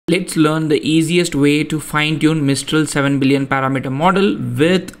Let's learn the easiest way to fine-tune Mistral 7 billion parameter model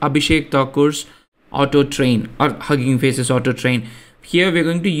with Abhishek Thakur's AutoTrain or Hugging Face's AutoTrain. Here we're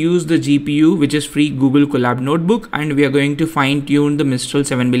going to use the GPU, which is free Google Colab notebook, and we are going to fine-tune the Mistral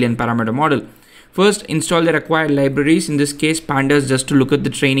 7 billion parameter model. First, install the required libraries, in this case pandas, just to look at the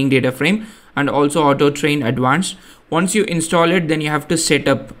training data frame, and also AutoTrain advanced. Once you install it, then you have to set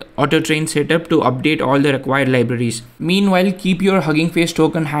up AutoTrain setup to update all the required libraries. Meanwhile, keep your Hugging Face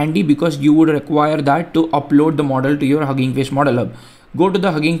token handy because you would require that to upload the model to your Hugging Face model hub. Go to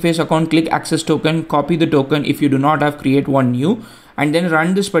the Hugging Face account, click access token, copy the token if you do not have, create one new, and then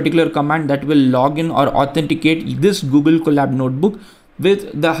run this particular command that will log in or authenticate this Google Colab notebook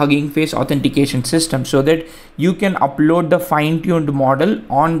with the Hugging Face authentication system, so that you can upload the fine-tuned model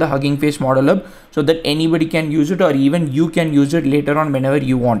on the Hugging Face model hub so that anybody can use it, or even you can use it later on whenever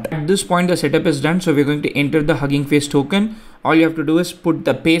you want. At this point the setup is done, so we're going to enter the Hugging Face token. All you have to do is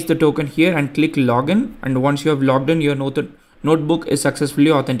paste the token here and click login, and once you have logged in, your notebook is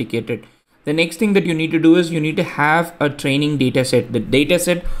successfully authenticated. The next thing that you need to do is you need to have a training dataset, the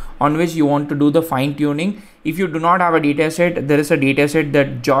dataset on which you want to do the fine tuning. If you do not have a dataset, there is a dataset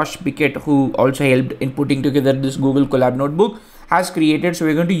that Josh Pickett, who also helped in putting together this Google Colab notebook, has created. So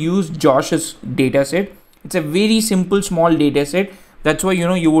we're going to use Josh's dataset. It's a very simple small dataset. That's why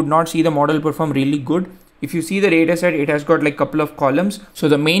you would not see the model perform really good. If you see the dataset, it has got like a couple of columns. So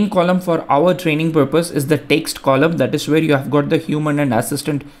the main column for our training purpose is the text column. That is where you have got the human and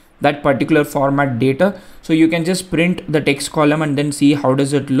assistant, that particular format data. So you can just print the text column and then see how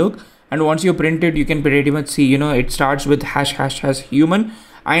does it look. And once you print it, you can pretty much see, it starts with # human,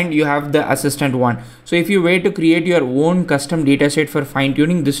 and you have the assistant one. So if you were to create your own custom dataset for fine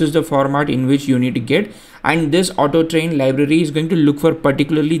tuning, this is the format in which you need to get. And this AutoTrain library is going to look for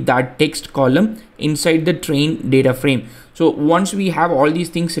particularly that text column inside the train data frame. So once we have all these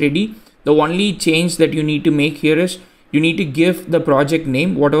things ready, the only change that you need to make here is you need to give the project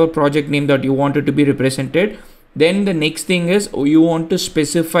name, whatever project name that you want it to be represented. Then the next thing is you want to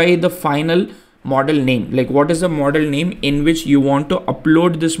specify the final model name, like what is the model name in which you want to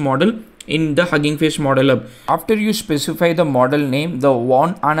upload this model in the Hugging Face model hub. After you specify the model name,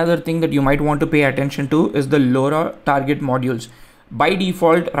 another thing that you might want to pay attention to is the LoRa target modules. By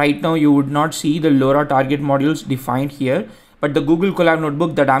default, right now you would not see the LoRa target modules defined here, but the Google Colab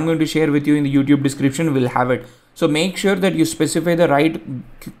notebook that I'm going to share with you in the YouTube description will have it. So make sure that you specify the right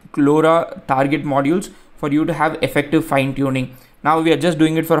LoRa target modules for you to have effective fine tuning. Now we are just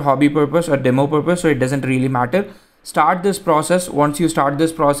doing it for hobby purpose or demo purpose, so it doesn't really matter. Start this process. Once you start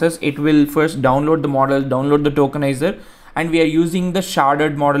this process, it will first download the model, download the tokenizer, and we are using the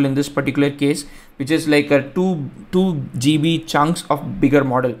sharded model in this particular case, which is like a 2 GB chunks of bigger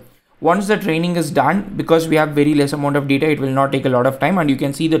model. Once the training is done, because we have very less amount of data, it will not take a lot of time, and you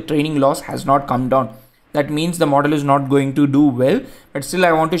can see the training loss has not come down. That means the model is not going to do well, but still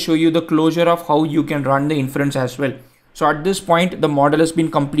I want to show you the closure of how you can run the inference as well. So at this point, the model has been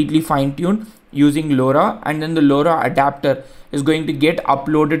completely fine-tuned using LoRa, and then the LoRa adapter is going to get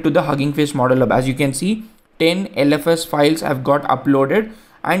uploaded to the Hugging Face model hub. As you can see, 10 LFS files have got uploaded,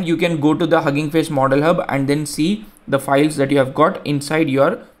 and you can go to the Hugging Face model hub and then see the files that you have got inside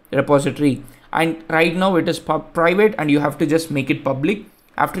your repository. And right now it is private, and you have to just make it public.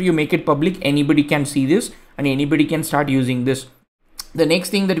 After you make it public, anybody can see this and anybody can start using this. The next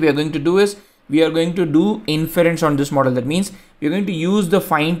thing that we are going to do is we are going to do inference on this model. That means we are going to use the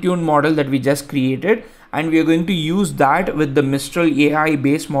fine-tuned model that we just created, and we are going to use that with the Mistral AI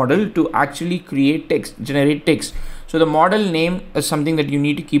based model to actually create text, generate text. So the model name is something that you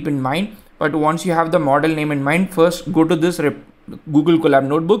need to keep in mind. But once you have the model name in mind, first go to this Google Colab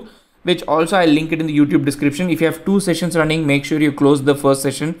notebook, which also I'll link it in the YouTube description. If you have 2 sessions running, make sure you close the first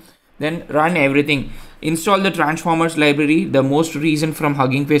session, then run everything. Install the transformers library, the most recent from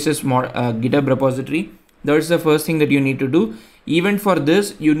Hugging Face's GitHub repository. That's the first thing that you need to do. Even for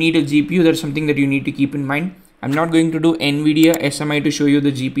this, you need a GPU. That's something that you need to keep in mind. I'm not going to do NVIDIA SMI to show you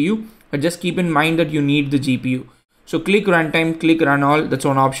the GPU, but just keep in mind that you need the GPU. So click runtime, click run all, that's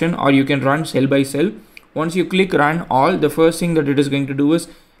one option, or you can run cell by cell. Once you click run all, the first thing that it is going to do is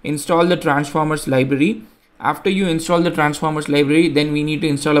install the transformers library. After you install the transformers library, then we need to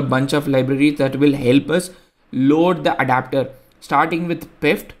install a bunch of libraries that will help us load the adapter, starting with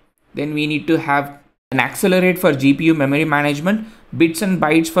PEFT. Then we need to have an accelerate for GPU memory management, bits and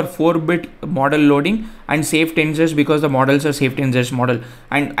bytes for 4-bit model loading, and safe tensors because the models are safe tensors model.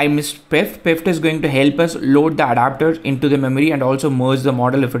 And I missed PEFT. PEFT is going to help us load the adapter into the memory and also merge the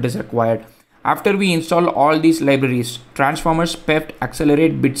model if it is required. After we install all these libraries, transformers, PEFT,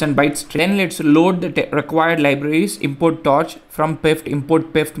 accelerate, bits and bytes, then let's load the required libraries, import torch from PEFT,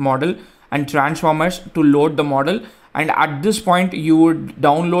 import PEFT model and transformers to load the model. And at this point you would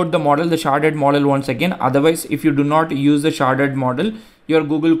download the model, the sharded model once again. Otherwise, if you do not use the sharded model, your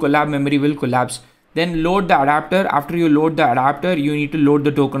Google Colab memory will collapse. Then load the adapter. After you load the adapter, you need to load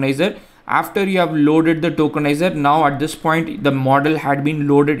the tokenizer. After you have loaded the tokenizer, now at this point the model had been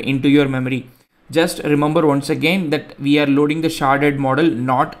loaded into your memory. Just remember once again that we are loading the sharded model,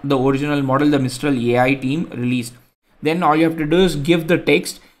 not the original model the Mistral AI team released. Then all you have to do is give the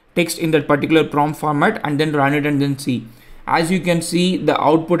text in that particular prompt format and then run it and then see. As you can see, the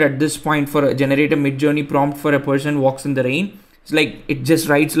output at this point for a generate a mid-journey prompt for a person walks in the rain, it's like it just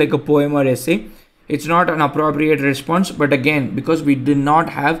writes like a poem or essay. It's not an appropriate response, but again, because we did not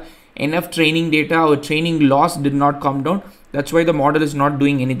have enough training data, our training loss did not come down. That's why the model is not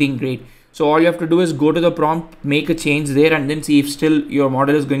doing anything great. So all you have to do is go to the prompt, make a change there and then see if still your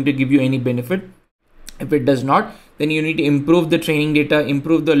model is going to give you any benefit. If it does not, then you need to improve the training data,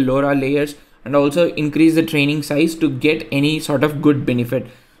 improve the LoRa layers and also increase the training size to get any sort of good benefit.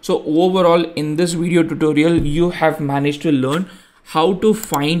 So overall in this video tutorial, you have managed to learn how to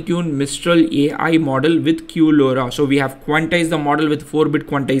fine tune Mistral AI model with QLoRa. So we have quantized the model with 4-bit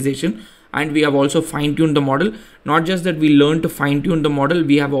quantization and we have also fine tuned the model. Not just that we learned to fine tune the model,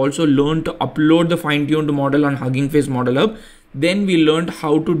 we have also learned to upload the fine tuned model on Hugging Face Model Hub. Then we learned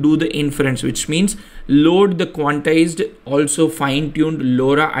how to do the inference, which means load the quantized, also fine tuned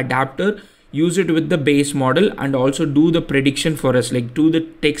LoRa adapter, use it with the base model and also do the prediction for us, like do the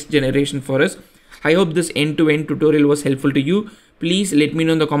text generation for us. I hope this end-to-end tutorial was helpful to you. Please let me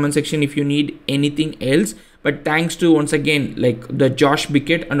know in the comment section if you need anything else. But thanks to once again like the Josh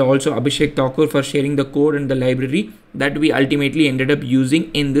Bickett and also Abhishek Thakur for sharing the code and the library that we ultimately ended up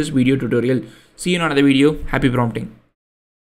using in this video tutorial. See you in another video. Happy prompting.